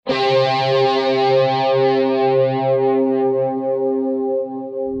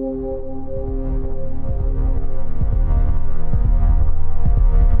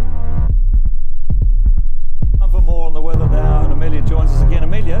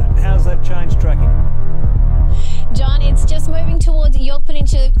they've changed tracking. John, it's just moving towards York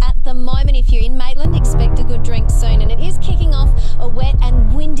Peninsula at the moment. If you're in Maitland, expect a good drink soon. And it is kicking off a wet and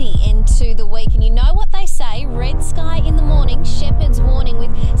windy end to the week. And you know what they say, red sky in the morning, shepherd's warning,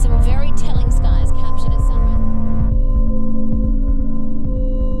 with some very telling skies captured at sunrise.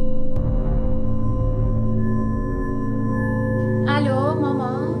 الو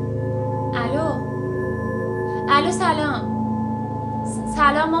ماما. الو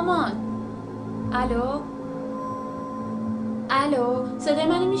سلام مامان. الو صدای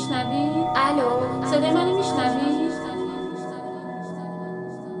منو میشنوی؟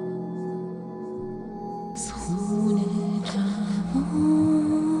 خونه جوان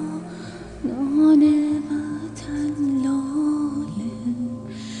نان وطن لاله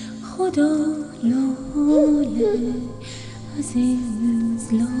خدا لاله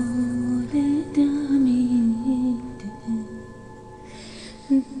عزیز لاله دمیده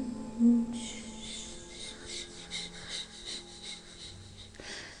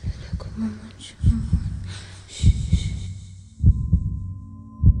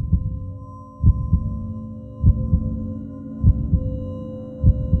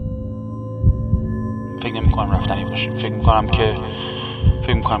فکر نمی‌کنم رفتنی باشه. فکر می‌کنم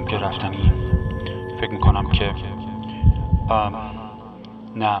که رفتنی. فکر می‌کنم که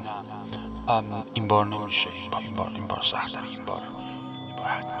نه این بار نمیشه. این بار سخت‌تره. این بار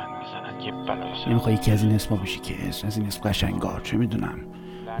حتما میزنن یه بلایی. نمیخوای یکی از این اسما بشی که از این اسم قشنگار، چه میدونم،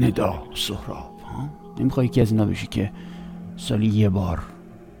 ندا، سهراب، نمیخوای یکی از اینا بشی که سالی یه بار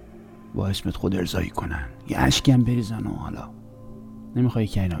با اسمت خود ارضایی کنن، یه اشکی هم بریزن. و حالا نمیخوای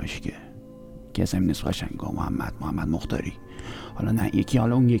یکی اینا بشی که از همین اسم قشنگار، محمد مختاری، حالا نه یکی،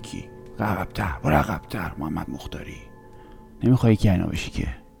 حالا اون یکی رقبتر محمد مختاری. نمیخوای یکی اینا بشی که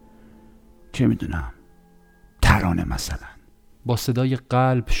چه میدونم، ترانه مثلا. با صدای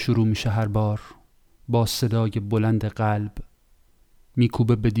قلب شروع میشه هر بار، با صدای بلند قلب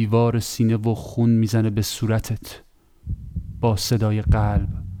میکوبه به دیوار سینه و خون میزنه به صورتت. با صدای قلب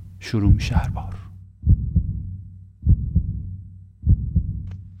شروع میشه هر بار.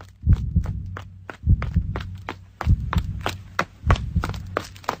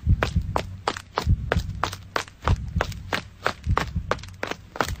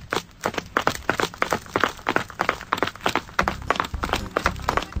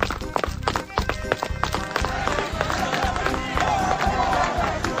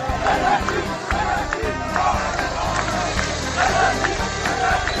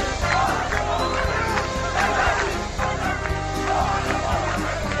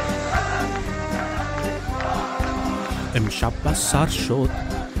 امشب بس سر شد،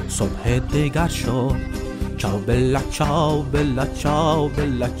 صبح دیگر شد. چاو بلا چاو بلا چاو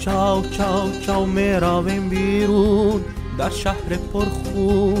بلا چاو چاو چاو میرویم بیرون در شهر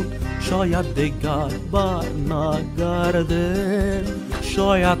پرخون. شاید دیگر بر نگرده،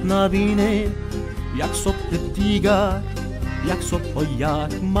 شاید نبینه یک صبح دیگر، یک صبح و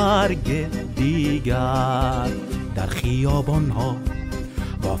یک مرگ دیگر. در خیابان ها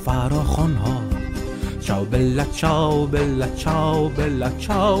و فراخان ها چاو بلا چاو بلا چاو بلا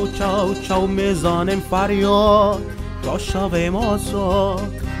چاو چاو چاو میزانم فریاد تا شویم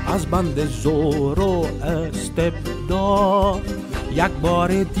آزاد از بند زور و استبداد. یک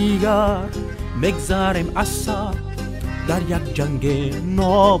بار دیگر میگذاریم از سر در یک جنگ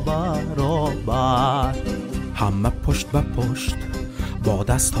نابرابر. همه پشت به پشت با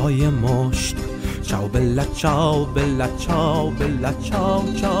دستهای مشت. چاو بلا چاو بلا چاو بلا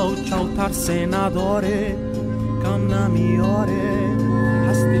چاو چاو چاو ترسی نداره، کم نمیاره،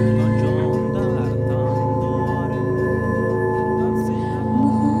 هستیم تا جان در تن داره.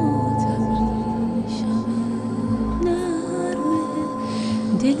 مادری شب نرمه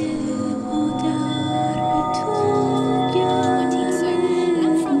دل مادر به تو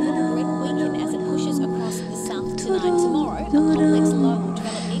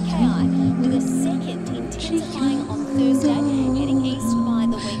heading east by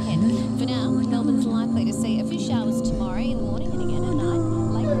the weekend. For now, Melbourne's likely to see a few showers tomorrow in the morning and again at night.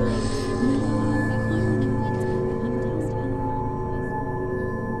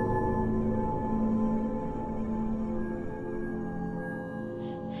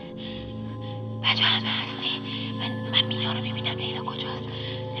 من مینا رو میبینم. لیلا کجاست؟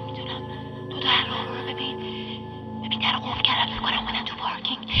 نمیدونم. تو در راه رو ببین در قفل کردم. میکنم اومدن تو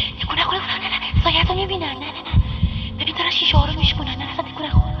پارکینگ. نکنه نه سایت رو میبینن. نه ببین دارن شیشه ها رو میشکنن. نه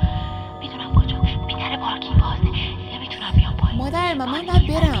نکنه میدونم کجا. ببین در پارکینگ بازه. نمیتونم بیام پایین. مادر من باید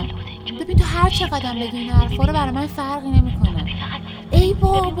برم. ببین تو هر چقدر بگی این حرفا رو برای من فرقی نمیکنه. ای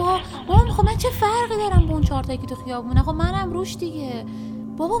بابا خب من چه فرقی دارم با اون 4 تایی که تو خیابونه؟ خب منم روش دیگه.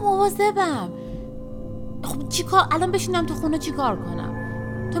 بابا مواظبم. خب چیکار الان بشینم تو خونه چیکار کنم؟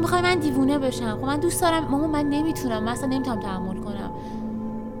 تو میخوای من دیوونه بشم؟ خب من دوست دارم مامان، من نمیتونم، من اصلا نمیتونم تحمل کنم.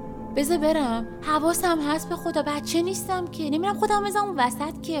 بذار برم، حواسم هست به خدا، بچه نیستم که، نمیرم خودم بزنم اون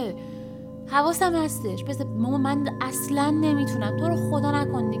وسط که، حواسم هستش. بذار مامان، من اصلا نمیتونم، تو رو خدا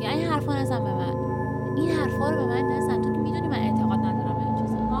نکن دیگه، این حرفا نزن به من، این حرفا رو به من نزن، تو که میدونی من اعتقاد ندارم به این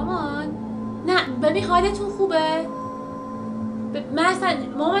چیزا. مامان نه ببین حالتون خوبه؟ من اصلا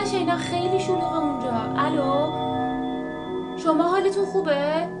مامان شینا خیلی شلوغه اونجا. الو شما حالتون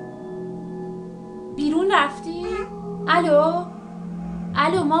خوبه؟ بیرون رفتی؟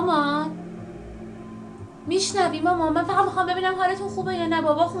 الو مامان میشنوی مامان؟ من فقط میخوام ببینم حالتون خوبه یا نه.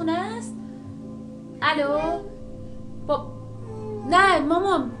 بابا خونه است؟ الو نه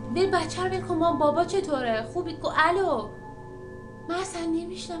مامان بیر بچه رو بیر کن. مامان بابا چطوره؟ خوبی؟ الو من اصلا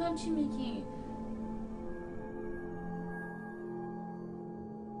نمیشنوم چی میگی.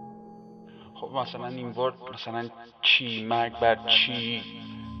 خب مثلا این بار مثلا چی؟ مرگ بر چی؟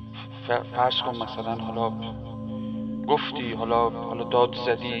 فرض کن مثلا حالا گفتی، حالا داد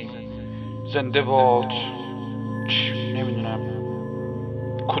زدی، زنده باد، نمیدونم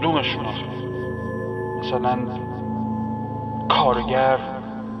کدومشون مثلا کارگر،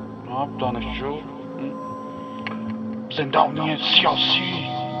 دانشجو، زندانی سیاسی،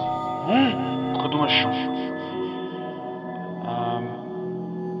 کدومشون؟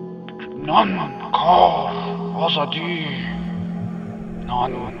 نان، کار، آزادی.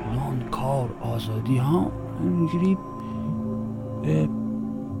 نان، کار، آزادی. ها اینجوری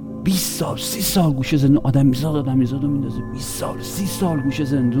 20 سال 30 سال گوشه زندون آدمیزاد رو میندازه. 20 سال 30 سال گوشه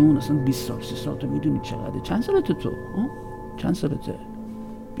زندون. اصلا 20 سال 30 سال تو میدونی چقدره؟ چند سالته تو؟ چند سالته؟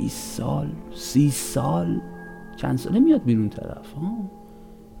 20 سال 30 سال چند ساله میاد بیرون طرف؟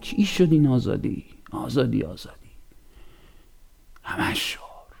 چی شد این آزادی؟ آزادی همش شد.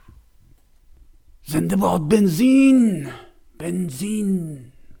 زنده باد بنزین،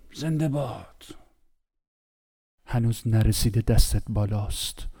 زنده باد. هنوز نرسیده دستت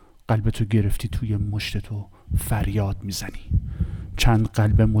بالاست، قلبتو گرفتی توی مشتتو فریاد میزنی. چند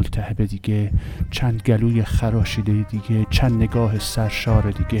قلب ملتهب دیگه، چند گلوی خراشیده دیگه، چند نگاه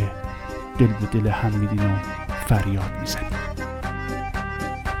سرشار دیگه، دل به دل هم میدین و فریاد میزنی.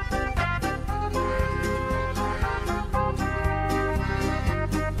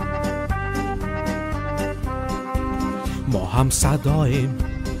 ما هم صداییم،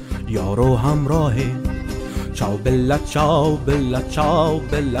 یارو همراهیم. چاو بلا چاو بلا چاو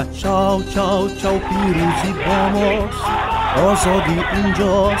بلا چاو چاو چاو. پیروزی با ماست، آزادی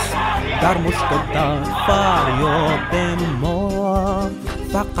اینجاست، در مشت و در فریاد ما.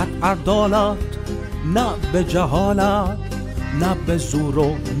 فقط عدالت، نه به جهالت، نه به زور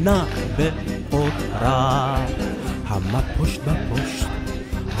و نه به قدرت. همه پشت به پشت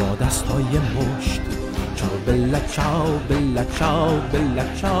با دستای مشت. چاو بلا چاو بلا چاو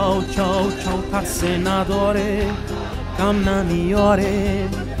بلا چاو چاو چاو. ترسی نداره، کم نمیاره،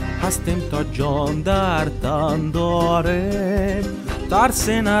 هستیم تا جان در تن داره.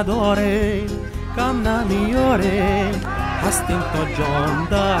 ترسی نداره، کم نمیاره، هستیم تا جان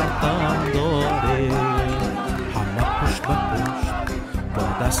در تن داره. همه پشت به پشت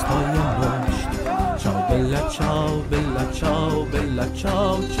با دستای مشت. چاو بلا چاو بلا چاو بلا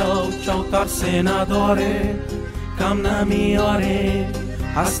چاو چاو چاو. ترسی نداره، کم نمیاره،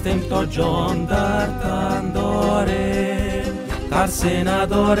 هستیم تا جان در تن داره. ترسی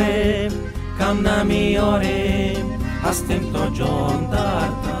نداره، کم نمیاره، هستیم تا جان در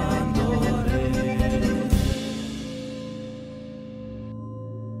تن داره.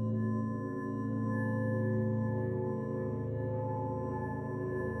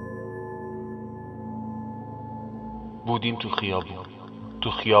 بودیم تو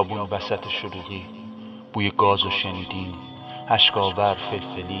خیابون وسط شلوغی، بوی گازو شنیدیم، اشکاور،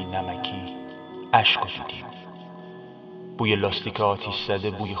 فلفلی، نمکی، اشکو دیدیم. بوی لاستیک آتیش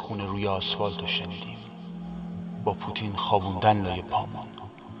زده، بوی خون روی آسفالتو شنیدیم. با پوتین خوابوندن لای پامون،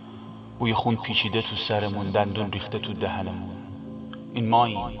 بوی خون پیچیده تو سرمون، دندون ریخته تو دهنمون. این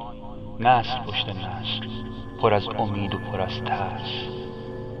ماییم، نسل پشت نسل، پر از امید و پر از ترس.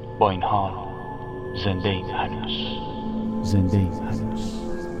 با این حال زنده ایم هنوز.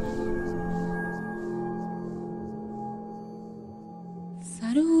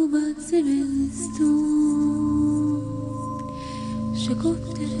 سر اومد زمستون،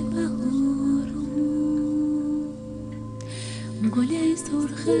 شکفته بهارون، گل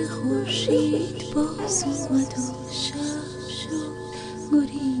سرخ خورشید باز اومد و شب شد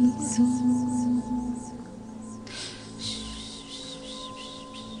گریزون.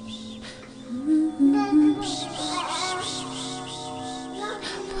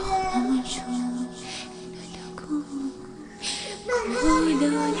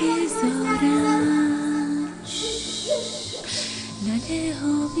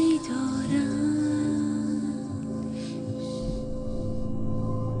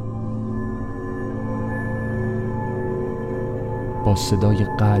 با صدای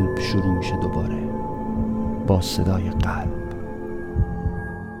قلب شروع میشه دوباره، با صدای قلب.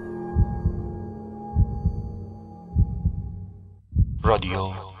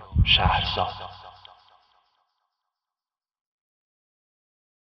 رادیو شهرزاد.